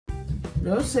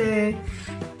Lucy,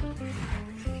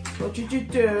 what did you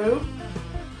do?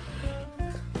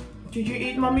 Did you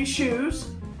eat mommy's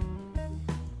shoes?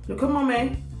 Look at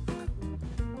mommy.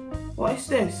 What is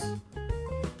this?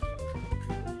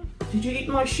 Did you eat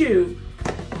my shoe?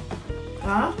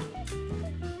 Huh?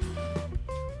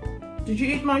 Did you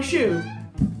eat my shoe?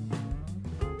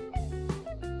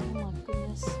 Oh my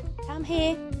goodness. Come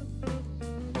here.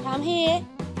 Come here.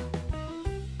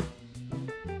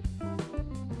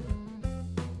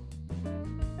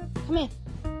 Come here.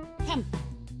 Come.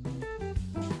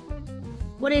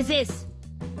 What is this?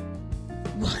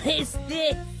 What is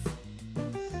this?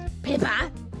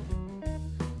 Peppa?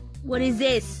 What is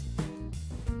this?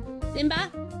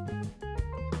 Simba?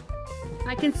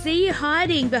 I can see you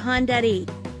hiding behind Daddy.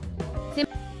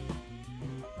 Simba?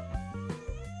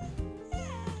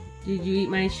 Did you eat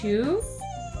my shoe?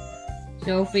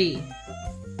 Sophie?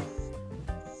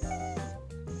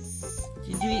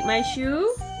 Did you eat my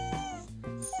shoe?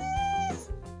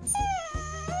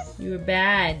 You were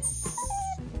bad.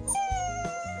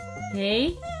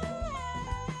 Hey?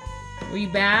 Were you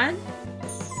bad?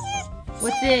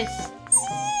 What's this?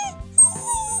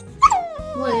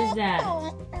 What is that?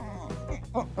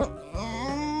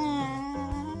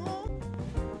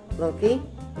 Loki,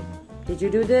 did you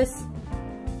do this?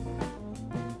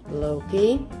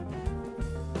 Loki,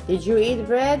 did you eat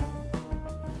bread?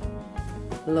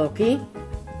 Loki,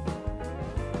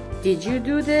 did you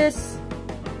do this?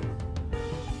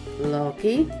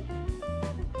 Loki,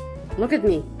 look at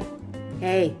me.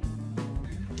 Hey.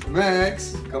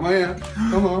 Max, come here.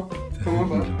 Come on. Come on,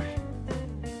 bud.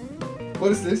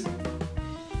 What is this?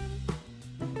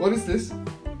 What is this?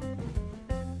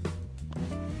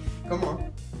 Come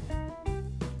on.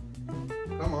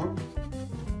 Come on.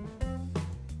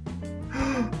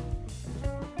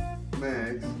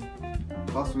 Max,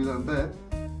 was wieder im Bett?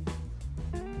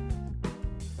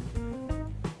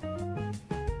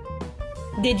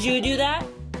 Did you do that?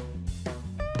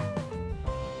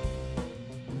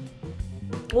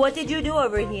 What did you do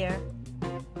over here?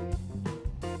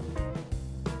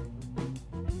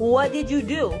 What did you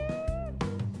do?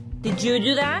 Did you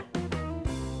do that?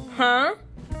 Huh?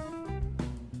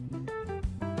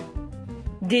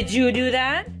 Did you do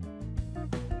that?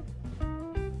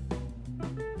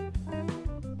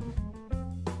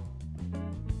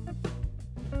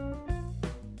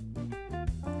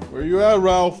 Where you at,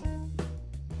 Ralph?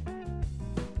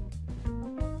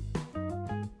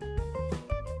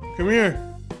 Come here.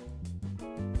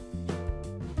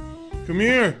 Come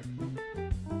here.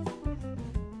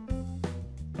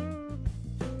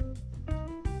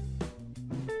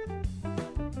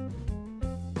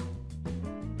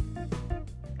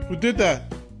 Who did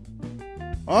that?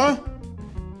 Huh?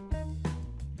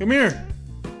 Come here.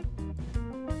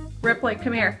 Ripley,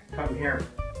 come here. Come here.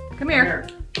 Come here.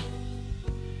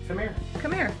 Come here.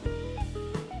 Come here.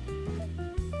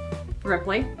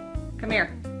 Ripley, come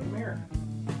here. Come here.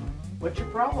 What's your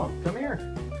problem? Come here.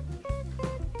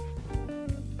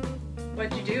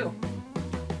 What'd you do?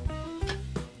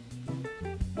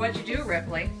 What'd you do,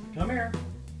 Ripley? Come here.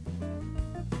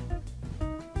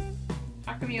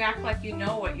 How come you act like you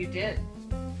know what you did?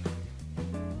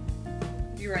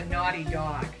 You're a naughty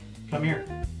dog. Come here.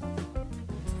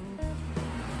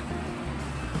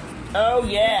 Oh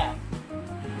yeah,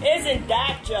 isn't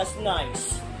that just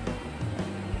nice?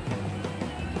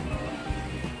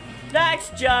 That's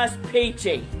just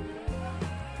peachy.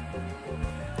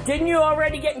 Didn't you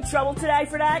already get in trouble today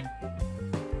for that?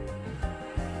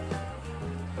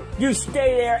 You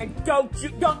stay there and don't you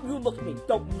look at me.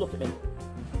 Don't you look at me.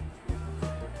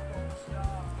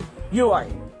 You are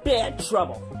in bad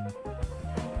trouble.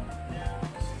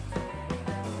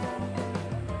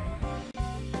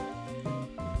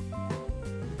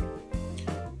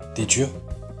 Did you?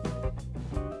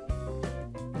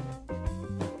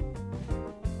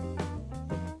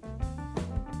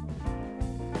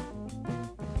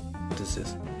 What is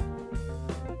this?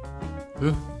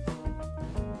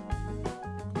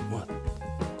 What?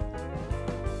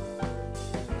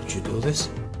 Did you do this?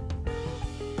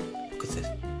 Look at this.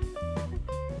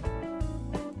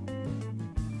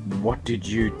 What did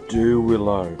you do,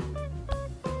 Willow?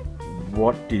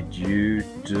 What did you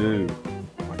do?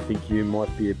 I think you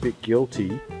might be a bit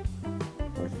guilty.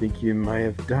 I think you may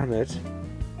have done it.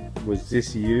 Was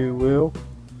this you, Will?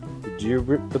 Did you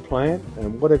rip the plant?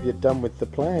 And what have you done with the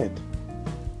plant?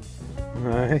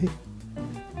 Hey?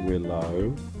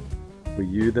 Willow? Were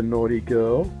you the naughty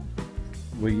girl?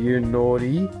 Were you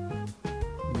naughty?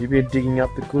 You been digging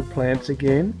up the good plants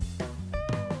again?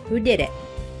 Who did it?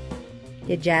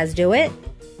 Did Jazz do it?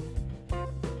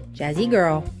 Jazzy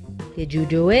girl, did you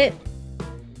do it?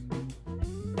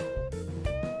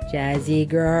 Jazzy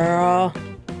girl.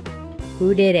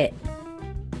 Who did it?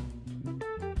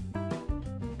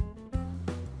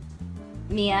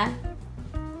 Mia,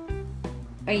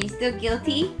 are you still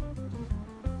guilty?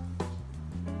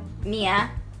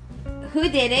 Mia, who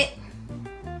did it?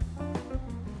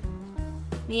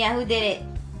 Mia, who did it?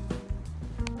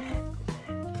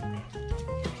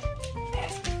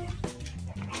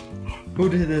 Who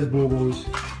did this, boo-boos?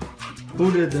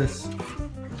 Who did this?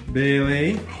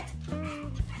 Bailey?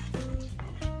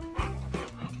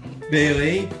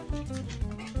 Bailey?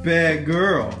 Bad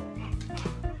girl.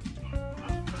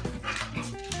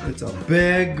 It's a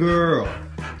bad girl.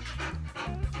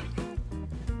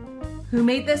 Who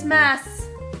made this mess?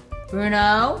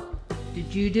 Bruno?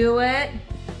 Did you do it?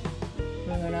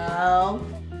 Bruno?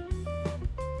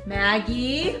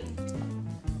 Maggie?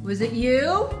 Was it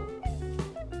you?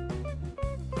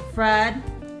 Fred?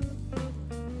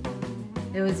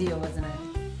 It was you, wasn't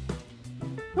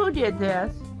it? Who did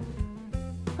this?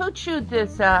 Who chewed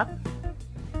this up?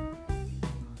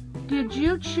 Did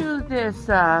you chew this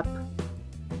up?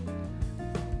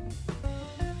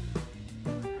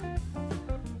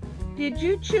 Did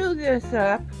you chew this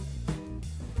up?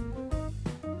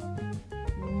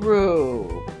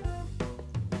 Rue.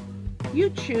 You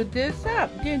chewed this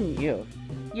up, didn't you?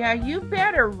 Yeah, you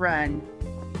better run.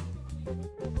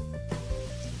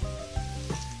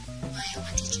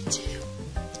 What did you do?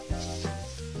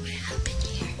 What happened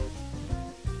here?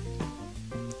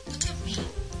 Look at me.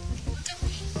 Look at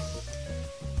me.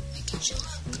 Why can't you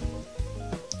look?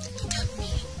 Look at me.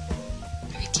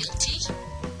 Are you guilty?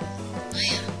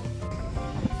 Maya.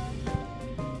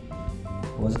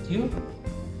 Was it you?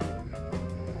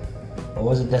 Or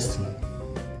was it Destiny?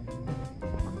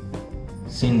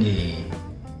 Cindy.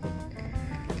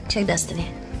 Check Destiny.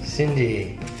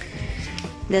 Cindy.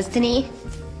 Destiny?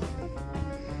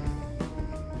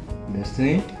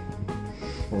 Destiny?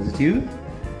 Was it you?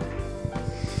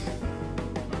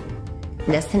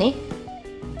 Destiny?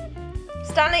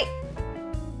 Stanley!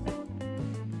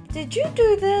 Did you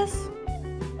do this?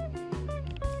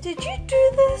 Did you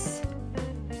do this?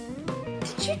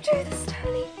 Did you do this,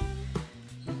 Stanley?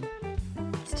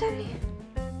 Stanley?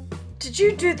 Did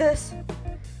you do this?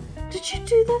 Did you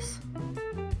do this?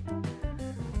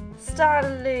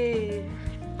 Stanley!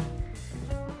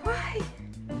 Why?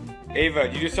 Ava,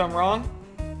 did you do something wrong?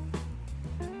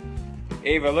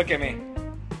 Ava, look at me.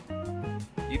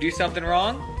 You do something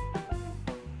wrong?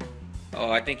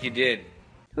 Oh, I think you did.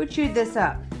 Who chewed this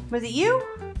up? Was it you?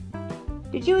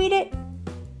 Did you eat it?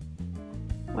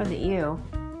 Was it you?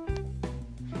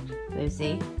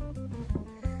 Lucy?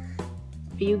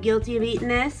 Are you guilty of eating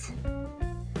this?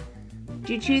 Did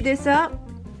you chew this up?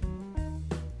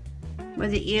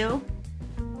 Was it you?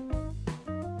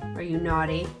 Are you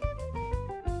naughty?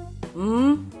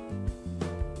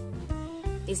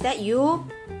 Is that you?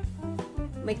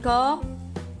 Michael?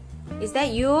 Is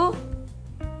that you?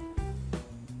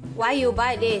 Why you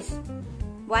buy this?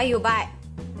 Why you buy?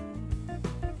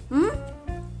 You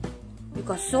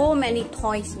got so many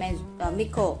toys, man,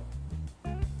 Miko.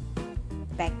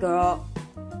 Bad girl.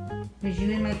 Was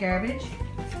you in my garbage?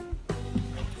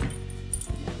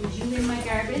 Was you in my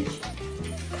garbage?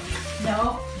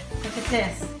 No. Look at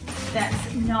this.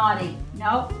 That's naughty.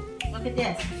 Nope. Look at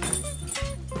this.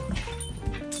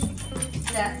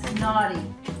 That's naughty.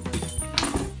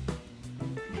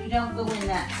 You don't go in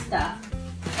that stuff.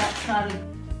 That's naughty.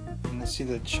 And I see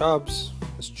that Chubbs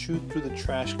has chewed through the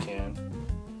trash can.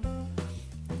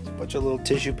 There's a bunch of little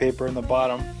tissue paper in the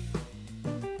bottom.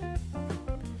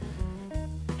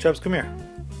 Chubbs, come here.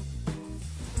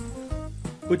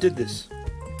 Who did this?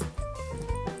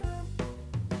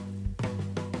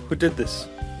 Who did this?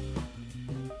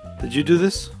 Did you do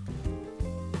this?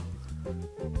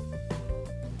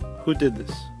 Who did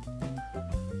this?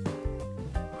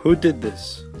 Who did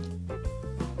this?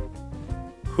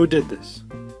 Who did this?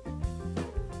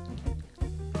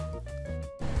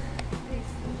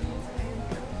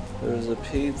 There's a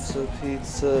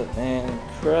pizza, and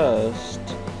crust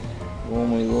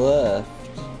when we left,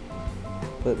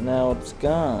 but now it's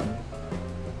gone.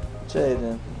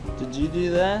 Jaden, did you do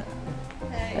that?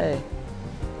 Hey,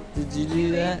 did you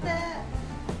do that?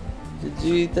 Did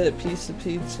you eat that piece of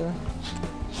pizza?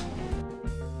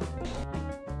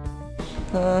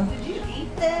 Huh? Did you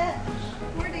eat that?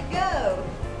 Where'd it go?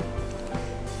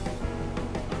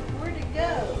 Where'd it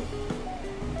go?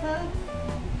 Huh?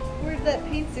 Where'd that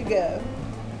pizza go?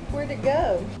 Where'd it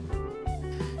go?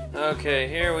 Okay,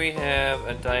 here we have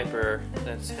a diaper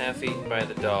that's half eaten by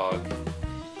the dog.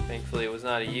 Thankfully it was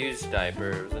not a used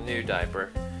diaper, it was a new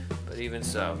diaper. But even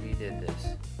so, he did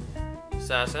this.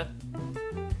 Sasa,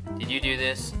 did you do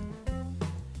this?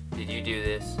 Did you do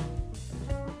this?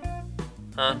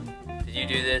 Huh? Did you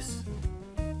do this?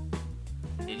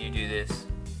 Did you do this?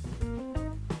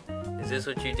 Is this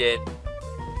what you did?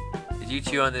 Did you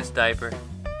chew on this diaper?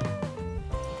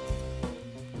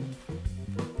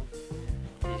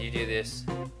 Did you do this?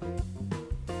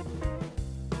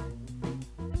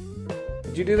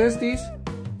 Did you do this, Dees?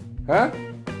 Huh?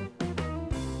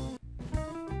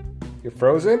 You're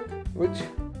frozen? Which?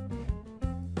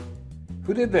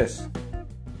 Who did this?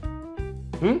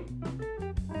 Hmm?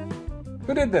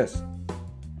 Who did this?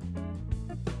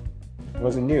 It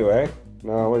wasn't you, eh?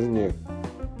 No, it wasn't you.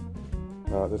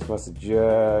 No, this must have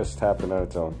just happened on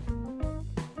its own.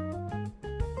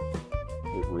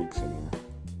 It reeks in here.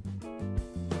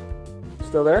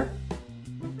 Still there?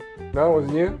 No, it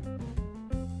wasn't you?